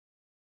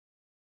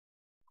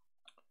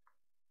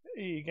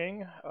Hey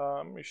gang, I'm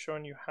going to be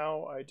showing you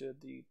how I did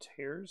the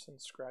tears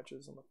and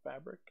scratches on the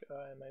fabric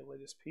in my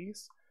latest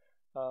piece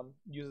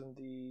using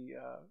the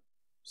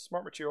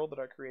smart material that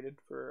I created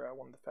for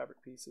one of the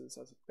fabric pieces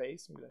as a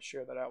base. I'm going to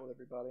share that out with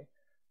everybody.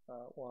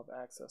 We'll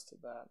have access to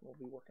that. We'll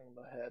be working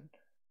on the head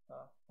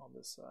on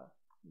this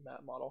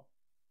mat model.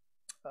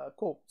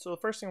 Cool. So the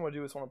first thing I want to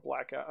do is I want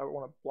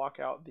to block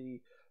out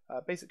the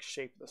basic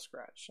shape of the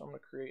scratch. So I'm going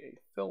to create a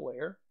fill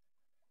layer.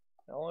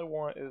 And all I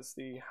want is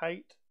the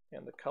height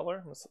and the color.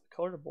 I'm going to set the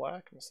color to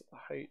black. I'm going to set the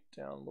height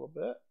down a little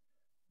bit.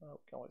 We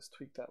can always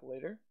tweak that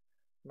later.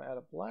 I'm going to add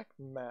a black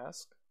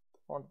mask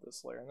onto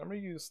this layer. And I'm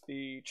going to use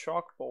the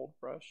chalk bold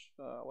brush.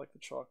 I like the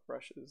chalk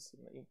brushes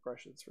and the ink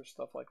brushes for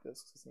stuff like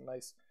this. It's a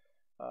nice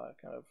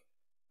kind of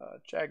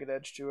jagged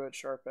edge to it,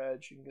 sharp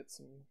edge. You can get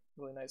some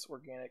really nice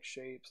organic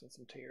shapes and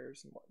some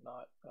tears and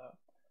whatnot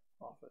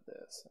off of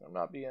this. And I'm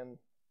not being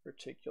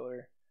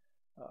particular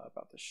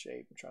about the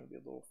shape. I'm trying to be a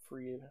little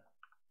free.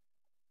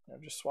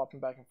 I'm just swapping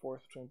back and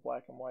forth between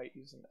black and white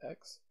using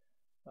X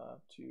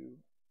to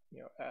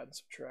add and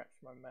subtract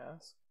for my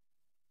mask.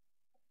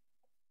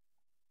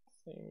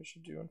 Thing we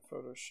should do in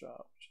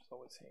Photoshop, which is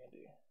always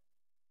handy.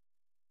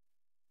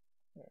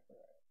 Alright,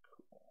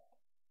 cool.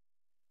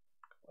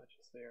 Couple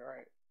edges there.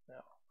 Alright,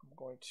 now I'm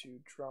going to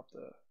drop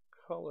the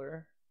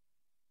color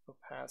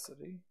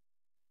opacity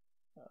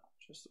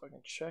just so I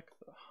can check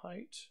the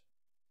height.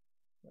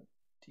 I'm going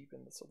to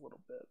deepen this a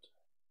little bit.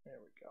 There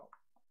we go.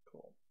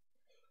 Cool.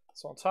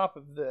 So on top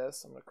of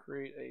this, I'm going to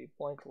create a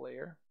blank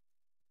layer,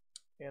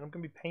 and I'm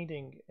going to be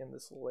painting in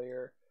this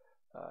layer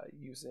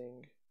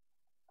using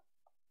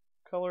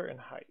color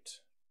and height.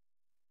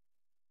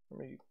 I'm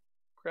going to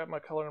grab my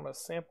color and I'm going to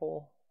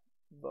sample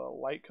the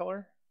light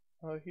color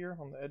here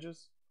on the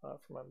edges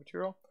for my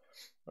material.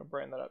 I'm going to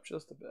brighten that up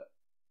just a bit.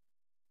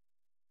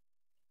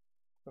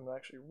 I'm going to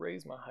actually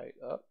raise my height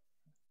up,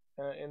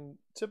 and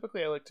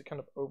typically I like to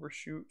kind of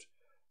overshoot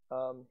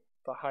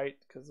the height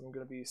because I'm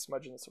going to be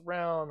smudging this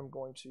around.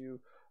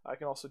 I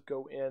can also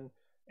go in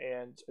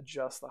and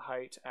adjust the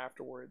height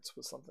afterwards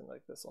with something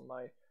like this on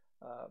my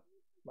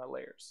my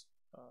layers.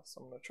 So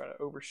I'm going to try to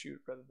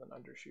overshoot rather than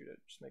undershoot it.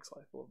 Just makes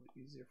life a little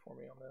bit easier for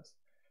me on this.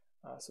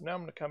 So now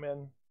I'm going to come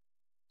in.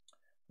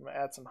 I'm going to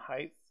add some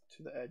height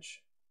to the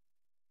edge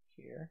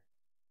here.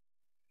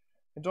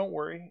 And don't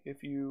worry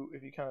if you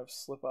kind of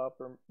slip up,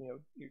 or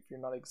if you're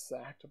not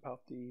exact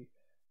about the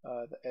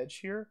edge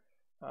here.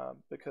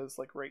 Because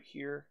like right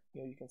here,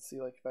 you can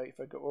see, like if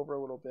I go over a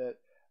little bit,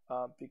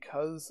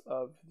 because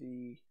of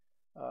the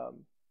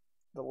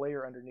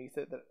layer underneath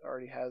it that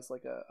already has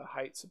like a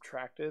height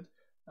subtracted,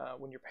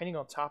 when you're painting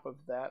on top of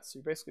that, so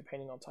you're basically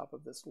painting on top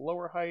of this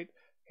lower height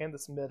and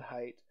this mid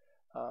height,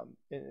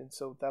 and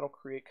so that'll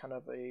create kind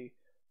of a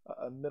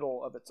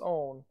middle of its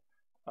own,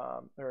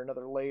 or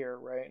another layer,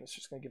 right? And it's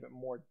just going to give it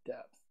more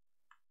depth.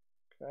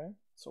 Okay,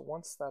 so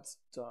once that's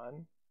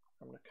done,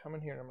 I'm going to come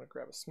in here and I'm going to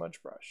grab a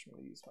smudge brush. I'm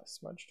going to use my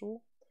smudge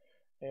tool,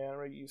 and I'm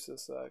going to use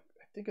this. I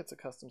think it's a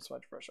custom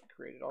smudge brush I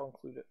created. I'll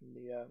include it in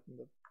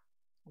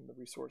the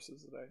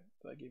resources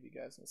that I gave you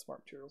guys in the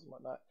smart materials and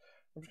whatnot.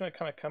 I'm just going to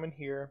kind of come in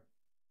here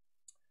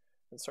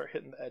and start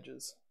hitting the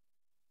edges.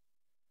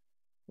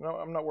 No,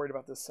 I'm not worried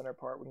about this center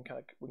part. We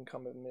can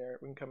come in there.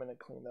 We can come in and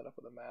clean that up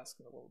with a mask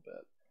in a little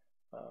bit.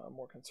 I'm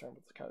more concerned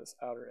with kind of this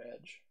outer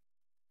edge.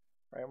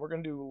 All right, we're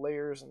going to do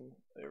layers, and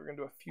we're going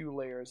to do a few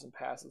layers and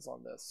passes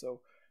on this.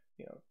 So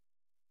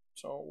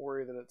don't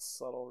worry that it's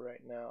subtle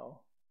right now.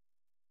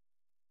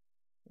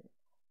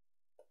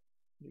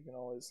 You can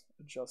always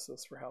adjust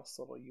this for how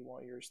subtle you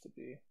want yours to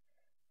be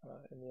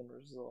in the end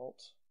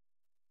result.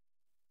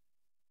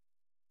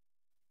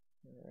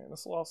 And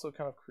this will also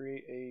kind of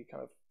create a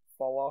kind of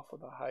fall off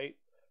with the height.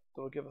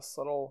 It'll give a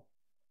subtle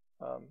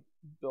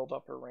build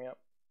up or ramp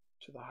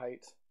to the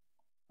height.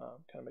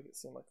 Kind of make it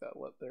seem like that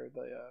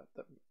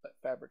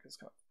fabric is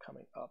kind of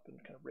coming up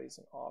and kind of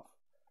raising off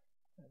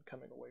and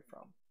coming away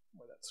from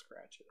where that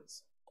scratch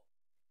is.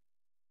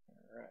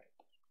 Alright,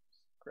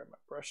 grab my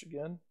brush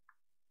again,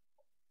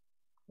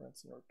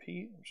 rinse and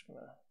repeat. I'm just going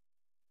to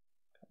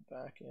come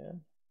back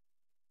in,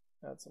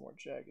 add some more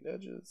jagged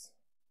edges.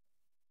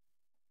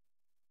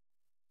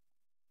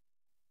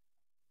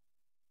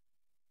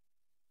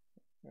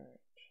 Alright.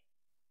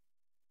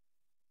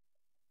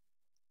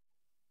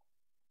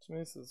 To me,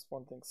 this is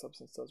one thing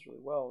Substance does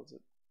really well, is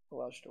it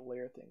allows you to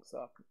layer things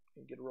up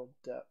and get a real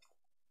depth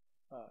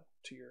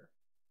to your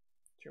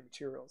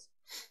materials.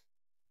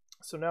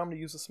 So now I'm going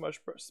to use a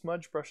smudge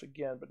brush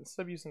again, but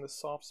instead of using the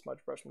soft smudge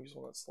brush, I'm going to use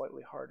one that's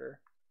slightly harder.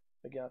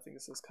 Again, I think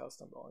this is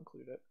custom, but I'll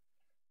include it.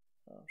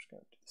 I'm just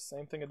going to do the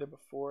same thing I did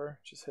before,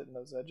 just hitting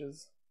those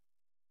edges.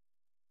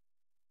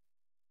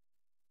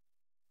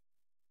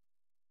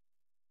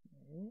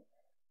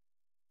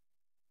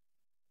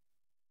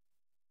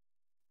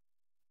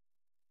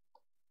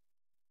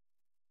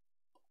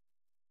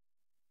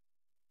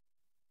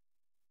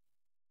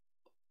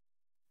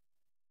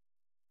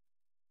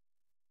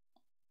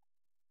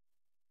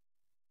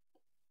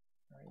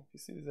 If you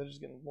see these edges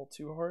getting a little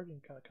too hard, you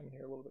can kind of come in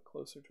here a little bit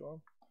closer to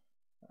them.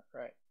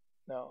 All right,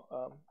 now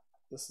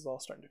this is all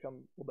starting to become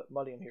a little bit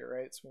muddy in here,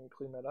 right? So we can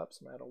clean that up. So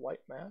I'm going to add a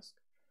white mask.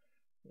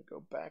 I'm going to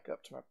go back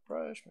up to my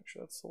brush, make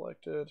sure that's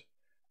selected.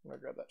 I'm going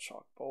to grab that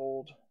chalk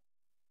bold.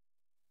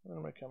 And then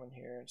I'm going to come in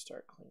here and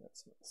start cleaning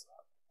some of this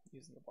up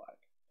using the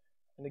black.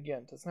 And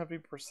again, it doesn't have to be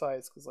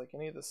precise, because like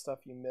any of the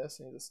stuff you miss,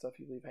 any of the stuff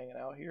you leave hanging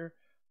out here,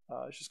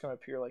 it's just going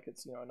to appear like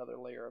it's, you know, another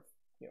layer of,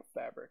 you know,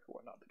 fabric or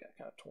whatnot that got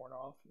kind of torn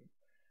off, and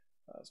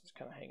it's just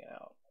kind of hanging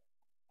out.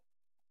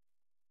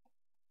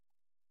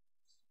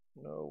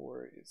 No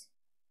worries.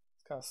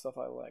 It's kind of stuff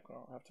I like when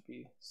I don't have to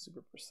be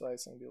super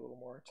precise and be a little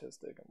more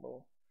artistic and a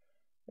little,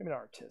 maybe not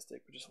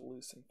artistic, but just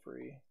loose and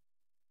free.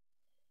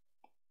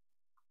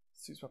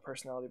 Suits my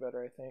personality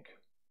better, I think.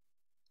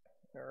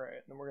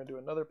 Alright, then we're going to do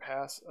another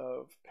pass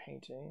of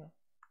painting.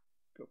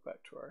 Go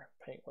back to our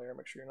paint layer,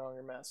 make sure you're not on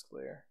your mask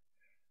layer.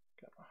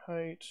 Got my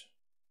height.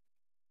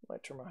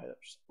 Might turn my height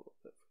up just a little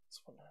bit for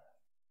this one.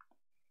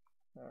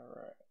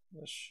 Alright,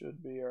 this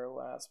should be our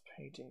last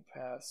painting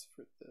pass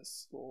for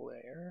this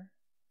layer.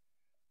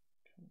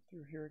 Come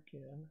through here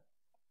again.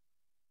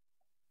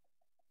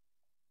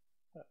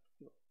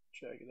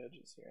 Jagged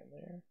edges here and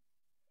there.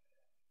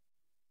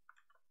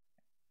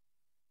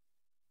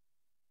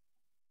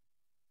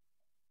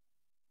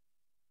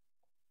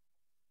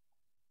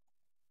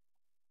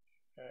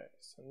 Okay,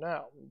 so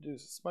now I'm going to do a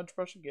smudge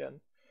brush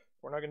again.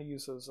 We're not going to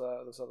use those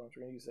other ones.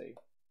 We're going to use a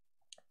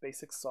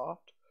basic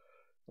soft.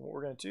 And what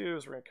we're going to do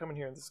is we're going to come in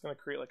here, and this is going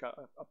to create like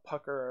a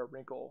pucker or a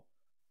wrinkle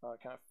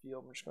kind of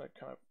feel. We're just going to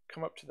kind of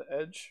come up to the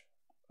edge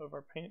of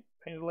our painted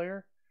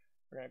layer.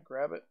 We're going to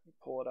grab it and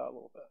pull it out a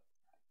little bit.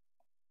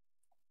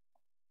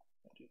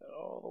 And do that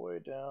all the way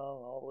down,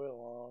 all the way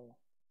along.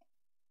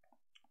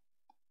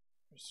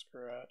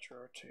 Scratch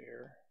or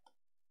tear.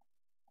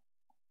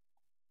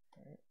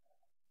 Right.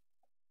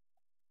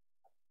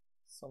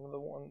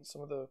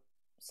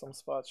 Some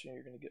spots, you know,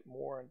 you're going to get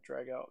more and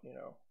drag out, you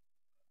know,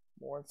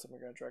 more, and some you're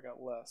going to drag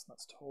out less. And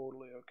that's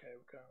totally okay.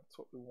 That's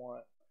what we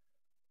want.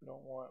 We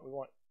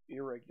want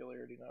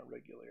irregularity, not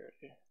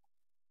regularity.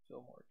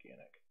 Feel more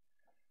organic,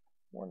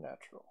 more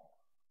natural.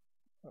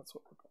 That's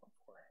what we're going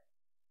for.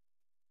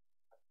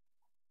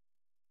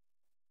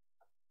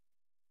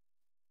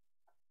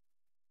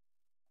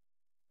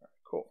 All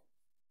right, cool.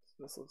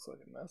 So this looks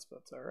like a mess, but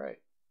that's all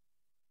right.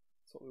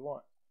 That's what we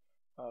want.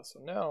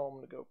 So now I'm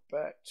going to go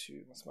back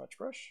to my smudge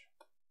brush.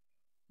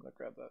 I'm going to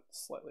grab that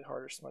slightly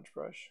harder smudge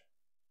brush.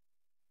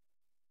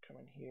 Come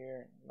in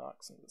here and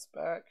knock some of this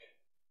back.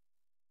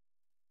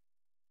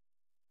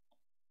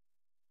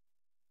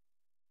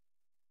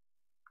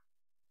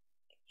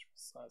 Change my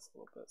size a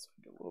little bit so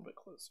I can get a little bit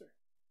closer.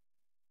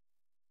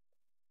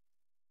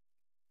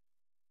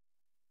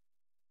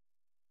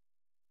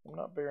 I'm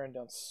not bearing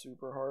down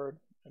super hard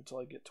until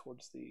I get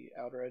towards the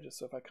outer edges.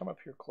 So if I come up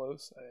here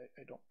close,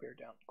 I don't bear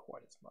down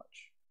quite as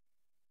much.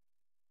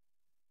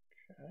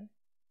 Okay.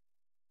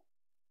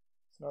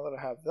 So now that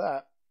I have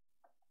that,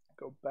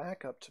 go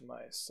back up to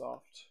my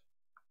soft.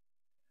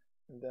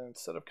 And then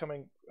instead of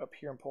coming up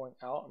here and pulling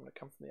out, I'm going to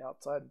come from the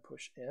outside and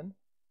push in.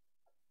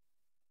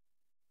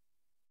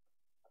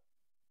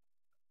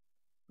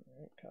 All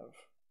right, kind of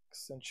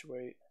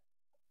accentuate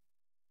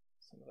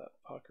some of that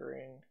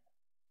puckering,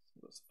 some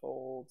of those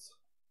folds.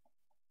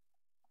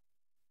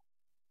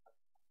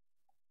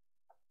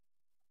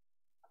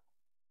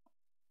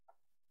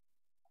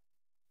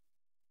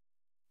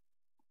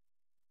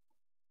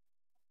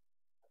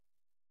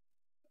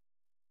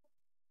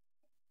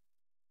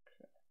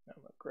 Okay, now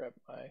I'm going to grab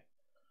my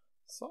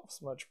soft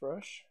smudge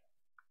brush,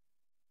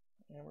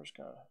 and we're just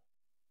going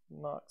to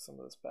knock some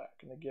of this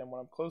back. And again, when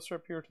I'm closer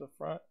up here to the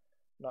front,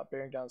 I'm not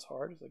bearing down as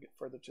hard. As I get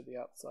further to the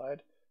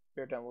outside,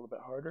 bear down a little bit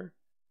harder.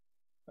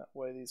 That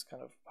way these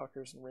kind of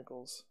puckers and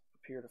wrinkles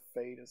appear to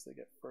fade as they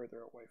get further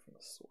away from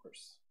the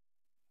source.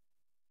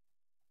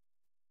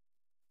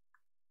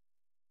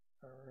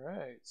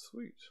 Alright,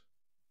 sweet.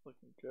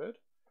 Looking good.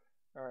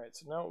 Alright,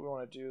 so now what we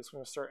want to do is we're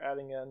going to start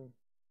adding in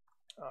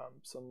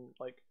some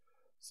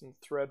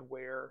thread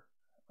wear,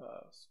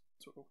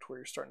 to where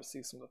you're starting to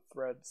see some of the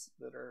threads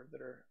that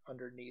are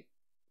underneath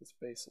this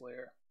base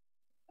layer.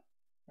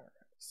 Alright,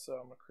 so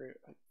I'm going to create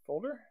a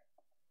folder.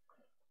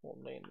 We'll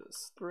name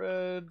this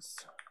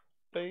threads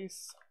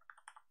base.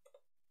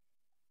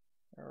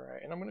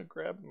 Alright, and I'm going to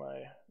grab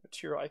my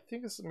material. I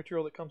think this is a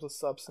material that comes with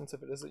Substance.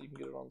 If it isn't, you can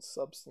get it on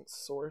Substance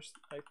Source,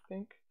 I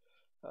think.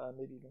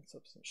 Maybe even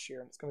Substance Share.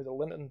 And it's going to be the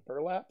linen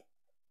burlap.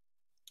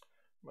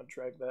 I'm going to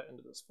drag that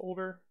into this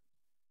folder.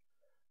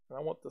 And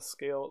I want the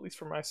scale, at least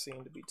for my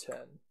scene, to be 10.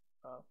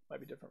 Might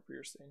be different for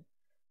your scene.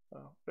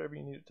 Whatever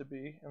you need it to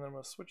be. And then I'm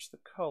going to switch the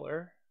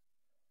color.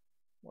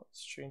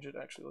 Let's change it.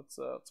 Actually,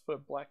 let's put a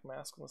black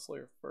mask on this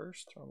layer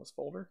first, on this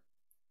folder.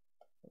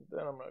 And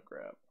then I'm going to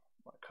grab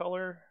my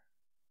color.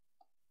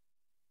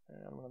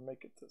 And I'm going to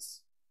make it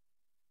this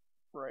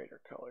brighter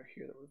color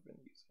here that we've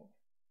been using.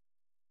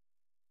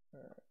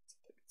 Alright, so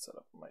take it set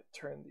up. I might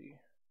turn the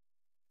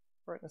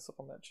brightness up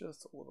on that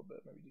just a little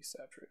bit, maybe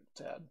desaturate it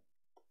a tad.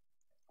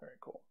 Alright,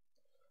 cool.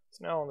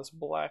 So now on this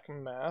black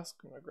mask,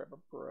 I'm going to grab a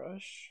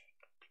brush.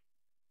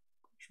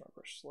 Make sure my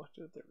brush is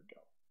selected. There we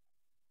go.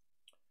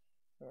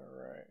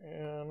 Alright,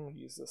 and I'm going to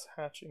use this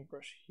hatching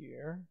brush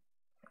here.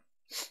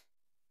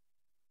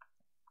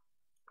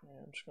 And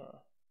I'm just going to...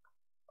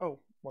 Oh,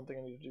 one thing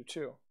I need to do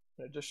too.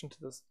 In addition to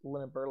this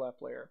linen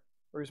burlap layer,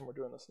 the reason we're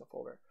doing this in the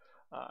folder,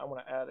 I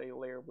want to add a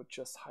layer with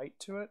just height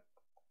to it.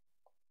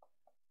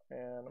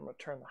 And I'm going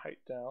to turn the height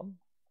down.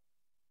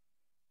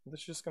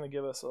 This is just going to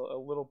give us a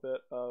little bit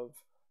of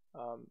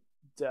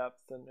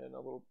depth and a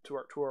little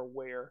to our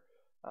wear.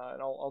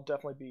 And I'll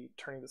definitely be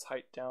turning this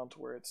height down to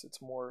where it's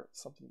more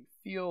something you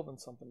feel than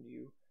something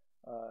you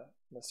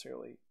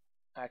necessarily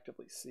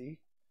actively see.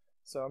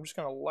 So I'm just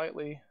going to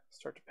lightly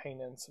start to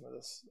paint in some of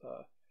this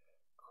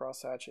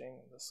cross hatching,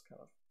 this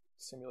kind of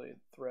simulated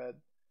thread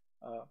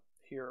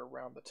here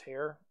around the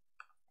tear.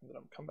 And then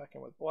I'm come back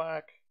in with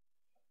black,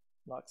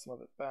 knock some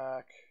of it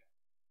back.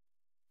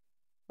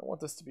 I want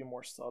this to be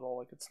more subtle,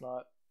 like it's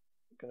not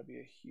going to be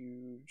a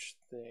huge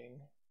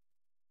thing.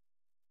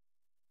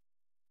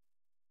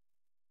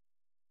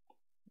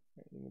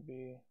 You can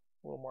be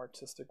a little more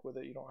artistic with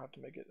it. You don't have to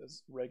make it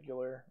as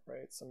regular,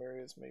 right? Some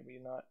areas maybe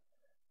not,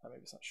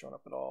 maybe it's not showing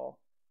up at all.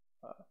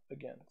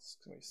 Again, it's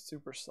going to be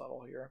super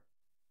subtle here.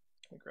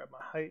 Let me grab my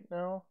height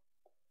now.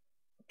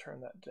 I'll turn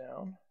that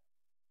down.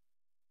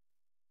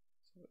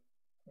 So,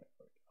 there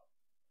we go.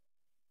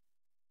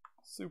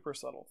 Super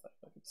subtle thing.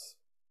 Like it's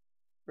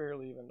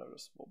barely even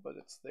noticeable, but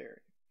it's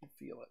there. You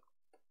feel it.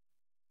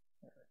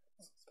 All right,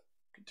 let's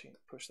continue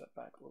to push that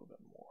back a little bit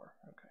more.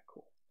 Okay,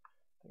 cool.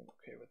 I'm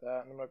okay with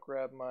that. And I'm going to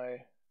grab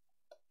my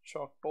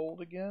chalk bold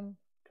again,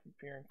 come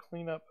here and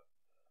clean up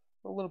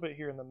a little bit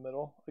here in the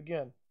middle.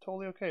 Again,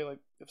 totally okay. Like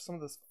if some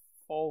of this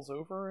falls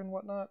over and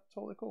whatnot,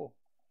 totally cool.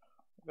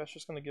 That's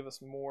just going to give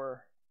us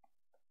more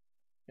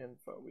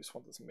info. We just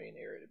want this main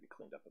area to be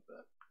cleaned up a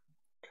bit.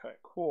 Okay,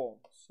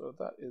 cool. So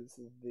that is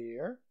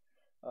there.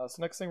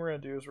 So next thing we're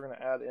going to do is we're going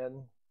to add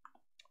in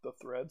the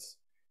threads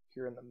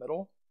here in the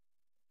middle.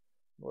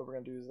 And what we're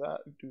going to do is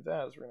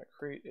we're going to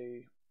create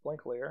a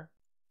blank layer.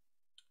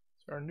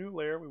 So our new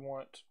layer, we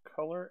want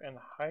color and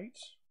height.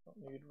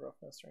 Don't need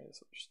roughness or any of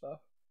this other stuff.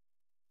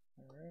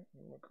 Alright,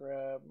 I'm going to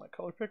grab my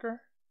color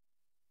picker.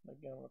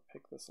 Again, I'm going to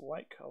pick this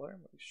light color. I'm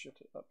going to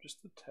shift it up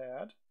just a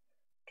tad.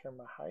 Turn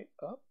my height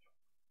up.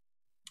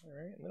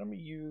 Alright, and then I'm going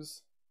to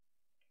use,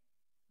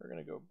 we're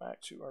going to go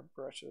back to our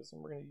brushes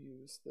and we're going to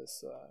use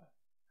this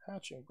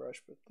hatching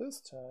brush, but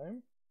this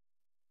time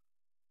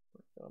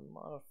we're going to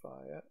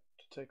modify it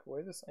to take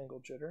away this angle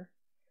jitter.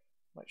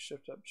 Might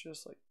shift up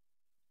just like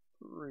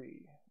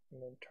 3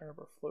 and then turn up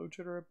our flow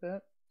jitter a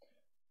bit.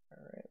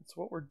 Alright, so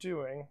what we're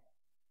doing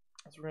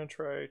is we're going to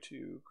try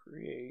to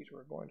create,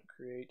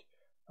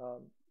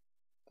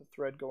 the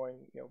thread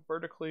going,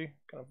 vertically,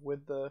 kind of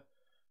with the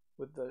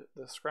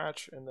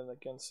scratch, and then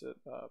against it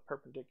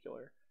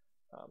perpendicular,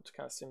 to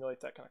kind of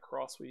simulate that kind of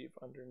cross weave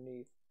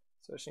underneath.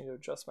 So I just need to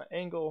adjust my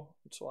angle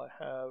until I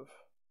have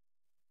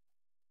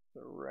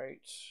the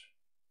right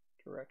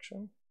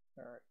direction.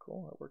 All right,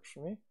 cool, that works for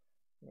me.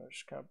 I'm going to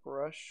just kind of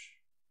brush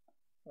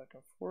back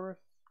and forth.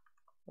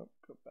 Oh,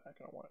 go back,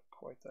 I don't want it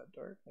quite that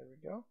dark. There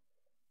we go.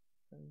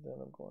 And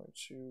then I'm going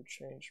to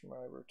change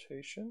my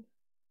rotation.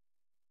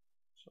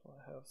 So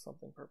I have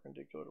something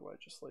perpendicular to what I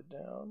just laid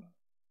down.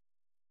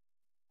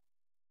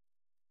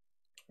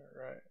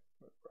 Alright,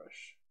 I'm going to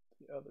brush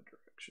the other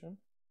direction.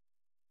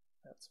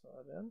 Add some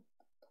of that in.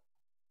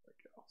 There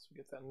we go. So we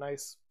get that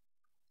nice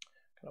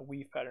kind of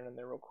weave pattern in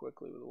there real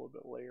quickly with a little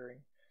bit of layering.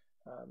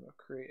 I'm going to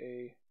create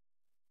a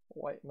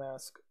white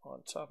mask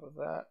on top of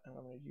that, and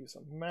I'm going to use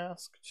a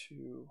mask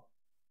to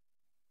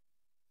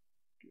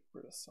get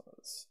rid of some of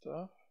this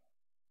stuff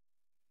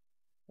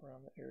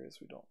around the areas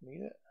we don't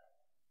need it.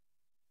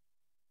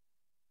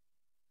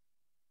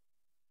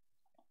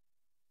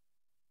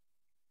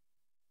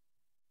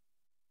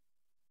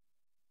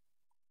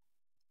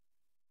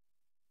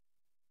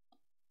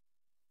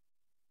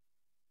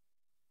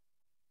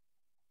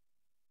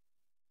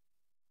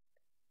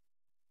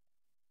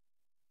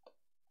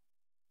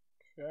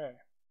 Okay.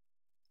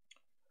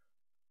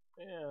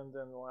 And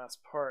then the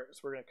last part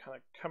is we're going to kind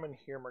of come in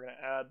here and we're going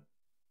to add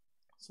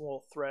some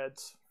little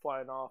threads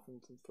flying off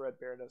and some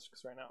threadbareness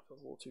because right now it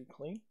feels a little too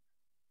clean.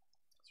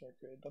 So we're going to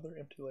create another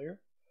empty layer.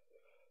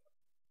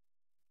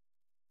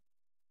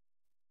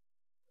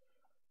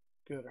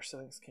 Good, our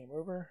settings came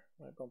over.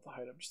 I bumped the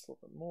height up just a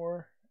little bit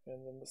more.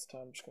 And then this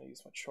time I'm just going to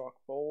use my chalk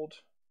bold.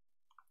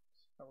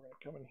 So now we're going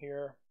to come in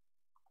here.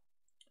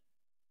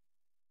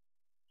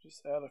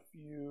 Just add a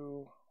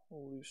few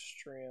loose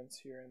strands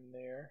here and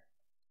there.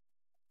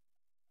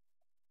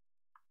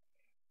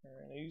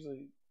 Alright, I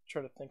usually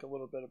try to think a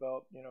little bit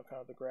about,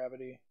 kind of the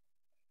gravity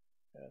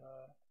and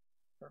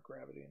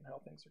how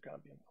things are kind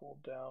of being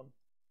pulled down.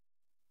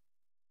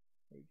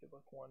 Maybe give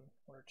like one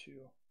or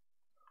two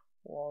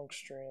long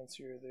strands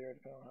here or there,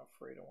 depending on how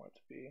frayed I want it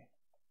to be.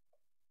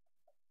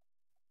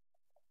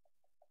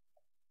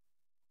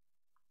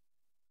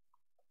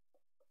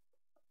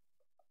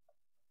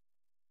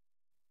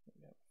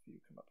 Maybe have a few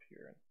come up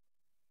here and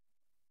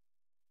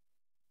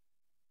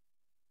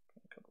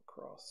a couple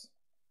cross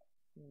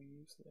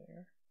weaves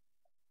there.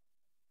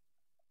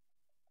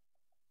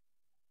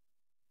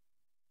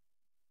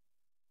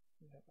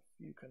 have a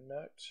few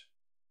connect.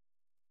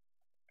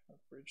 Kind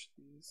of bridge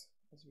these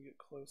as we get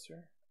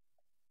closer.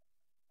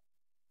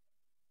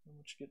 And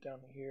once you get down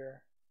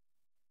here,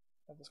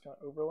 have this kind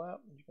of overlap,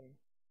 and you can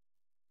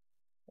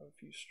have a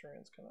few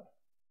strands kind of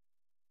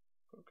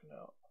poking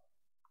out.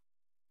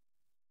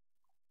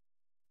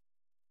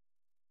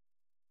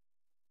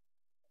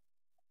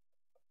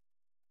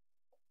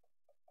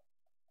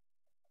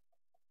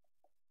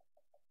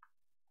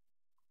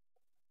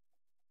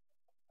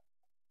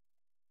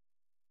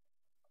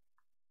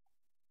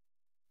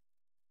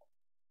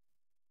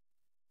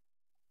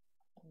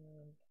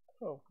 And,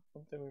 oh,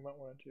 one thing we might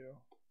want to do,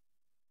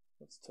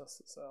 let's test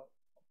this out.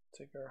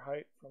 Take our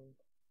height from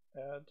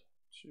add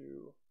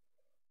to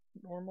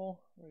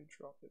normal. Let me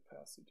drop the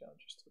opacity down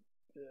just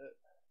a bit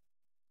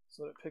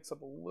so that it picks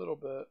up a little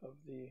bit of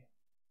the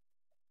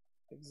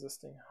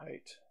existing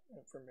height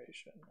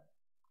information,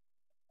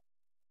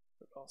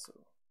 but also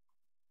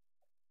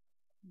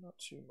not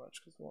too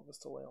much because we want this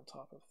to lay on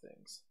top of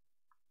things.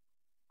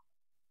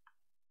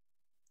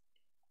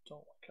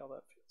 Don't like how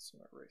that feels, so I'm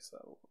going to erase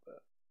that a little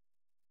bit.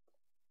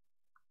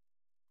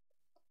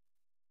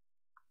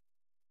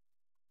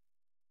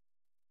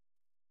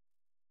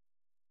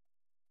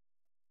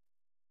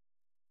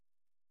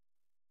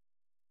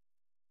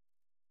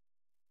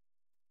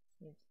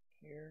 Same thing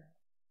here.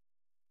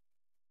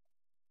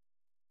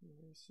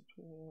 Erase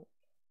a bit.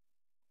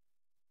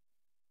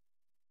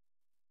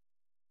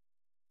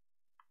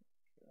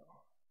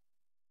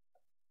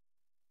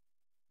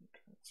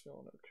 Okay, it's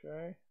feeling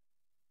okay.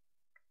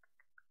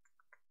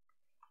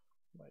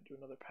 Might do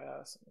another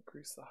pass and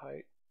increase the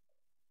height.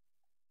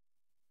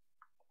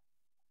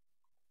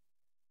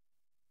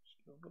 Just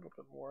get a little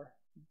bit more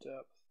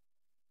depth.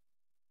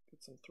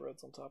 Get some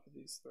threads on top of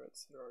these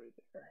threads that are already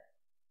there.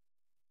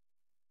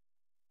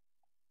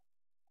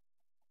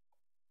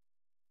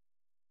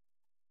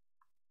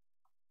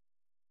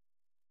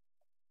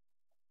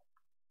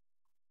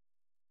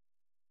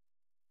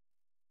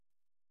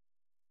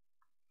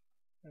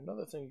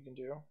 Another thing you can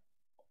do,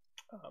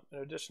 in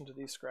addition to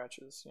these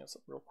scratches,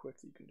 something real quick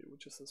that you can do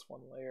with just this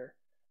one layer,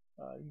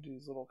 you can do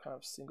these little kind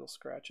of single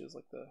scratches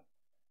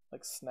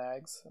like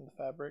snags in the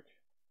fabric.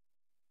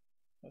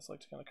 I just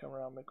like to kind of come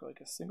around, make like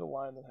a single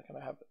line, then I kind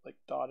of have it like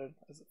dotted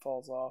as it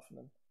falls off, and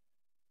then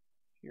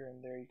here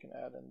and there you can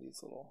add in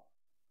these little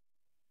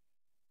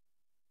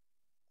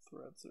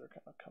threads that are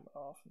kind of coming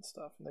off and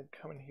stuff, and then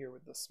come in here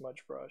with the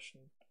smudge brush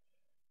and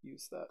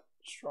use that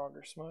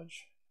stronger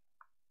smudge.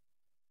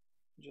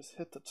 Just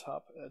hit the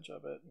top edge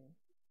of it and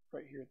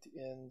right here at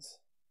the ends.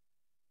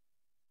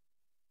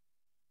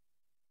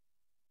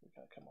 We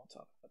kind of come on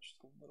top of that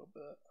just a little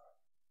bit.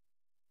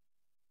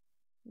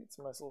 Get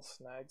some nice little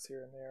snags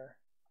here and there.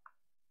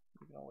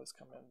 You can always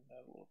come in and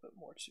add a little bit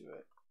more to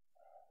it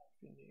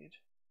if you need.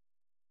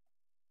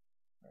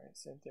 Alright,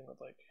 same thing with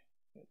like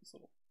these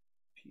little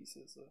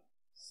pieces of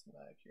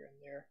snag here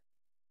and there.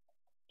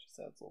 Just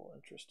adds a little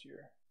interest to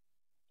your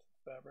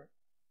fabric.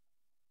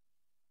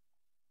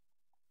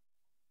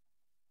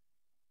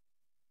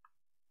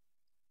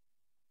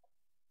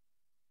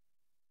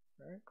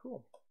 Alright,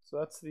 cool. So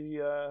that's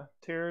the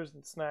tears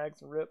and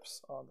snags and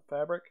rips on the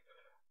fabric.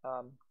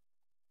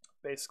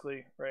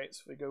 Basically, right,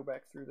 so if we go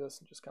back through this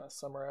and just kind of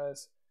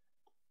summarize,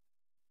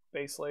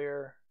 base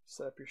layer,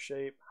 set up your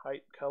shape,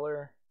 height,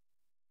 color,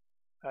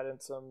 add in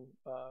some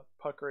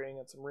puckering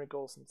and some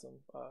wrinkles and some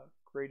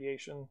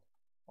gradation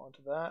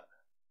onto that.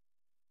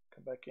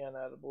 Come back in,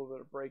 add a little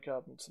bit of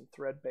breakup and some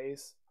thread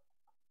base.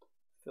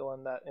 Fill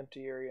in that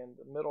empty area in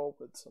the middle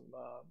with some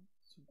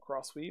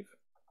cross weave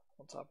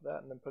on top of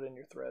that, and then put in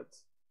your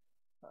threads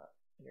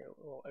and your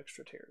little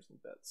extra tears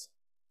and bits.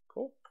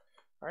 Cool.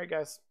 All right,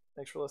 guys.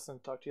 Thanks for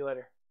listening. Talk to you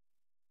later.